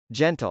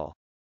gentle,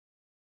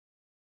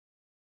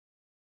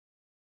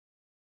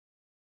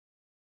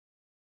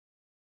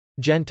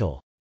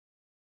 gentle,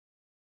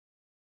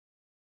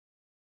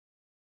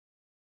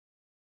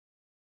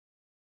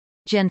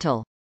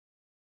 gentle,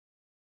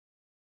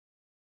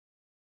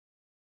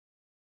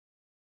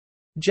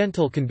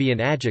 gentle can be an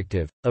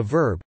adjective, a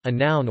verb, a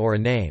noun or a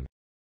name.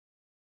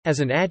 As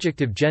an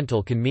adjective,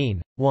 gentle can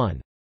mean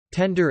 1.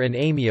 Tender and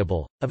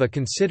amiable, of a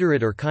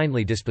considerate or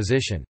kindly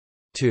disposition.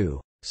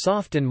 2.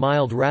 Soft and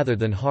mild rather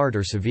than hard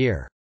or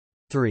severe.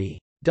 3.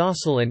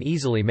 Docile and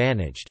easily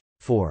managed.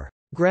 4.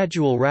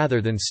 Gradual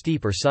rather than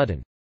steep or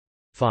sudden.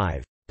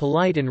 5.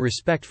 Polite and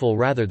respectful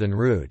rather than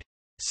rude.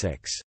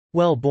 6.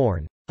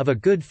 Well-born, of a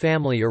good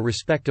family or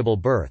respectable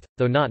birth,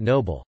 though not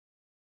noble.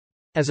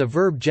 As a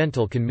verb,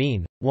 gentle can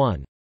mean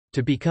 1.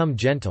 To become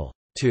gentle.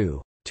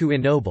 2. To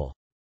ennoble.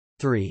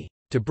 3.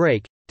 To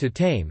break, to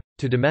tame,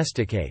 to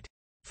domesticate.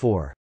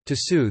 4. To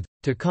soothe,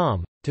 to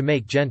calm, to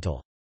make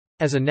gentle.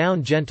 As a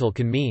noun, gentle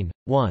can mean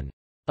 1.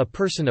 A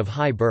person of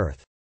high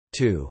birth.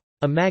 2.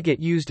 A maggot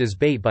used as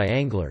bait by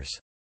anglers.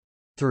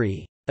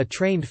 3. A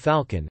trained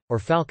falcon, or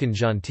falcon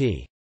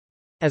gentil.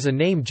 As a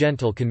name,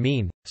 gentle can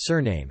mean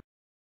surname.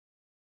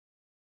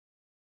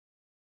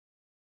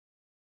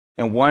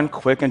 In one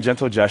quick and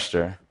gentle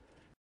gesture,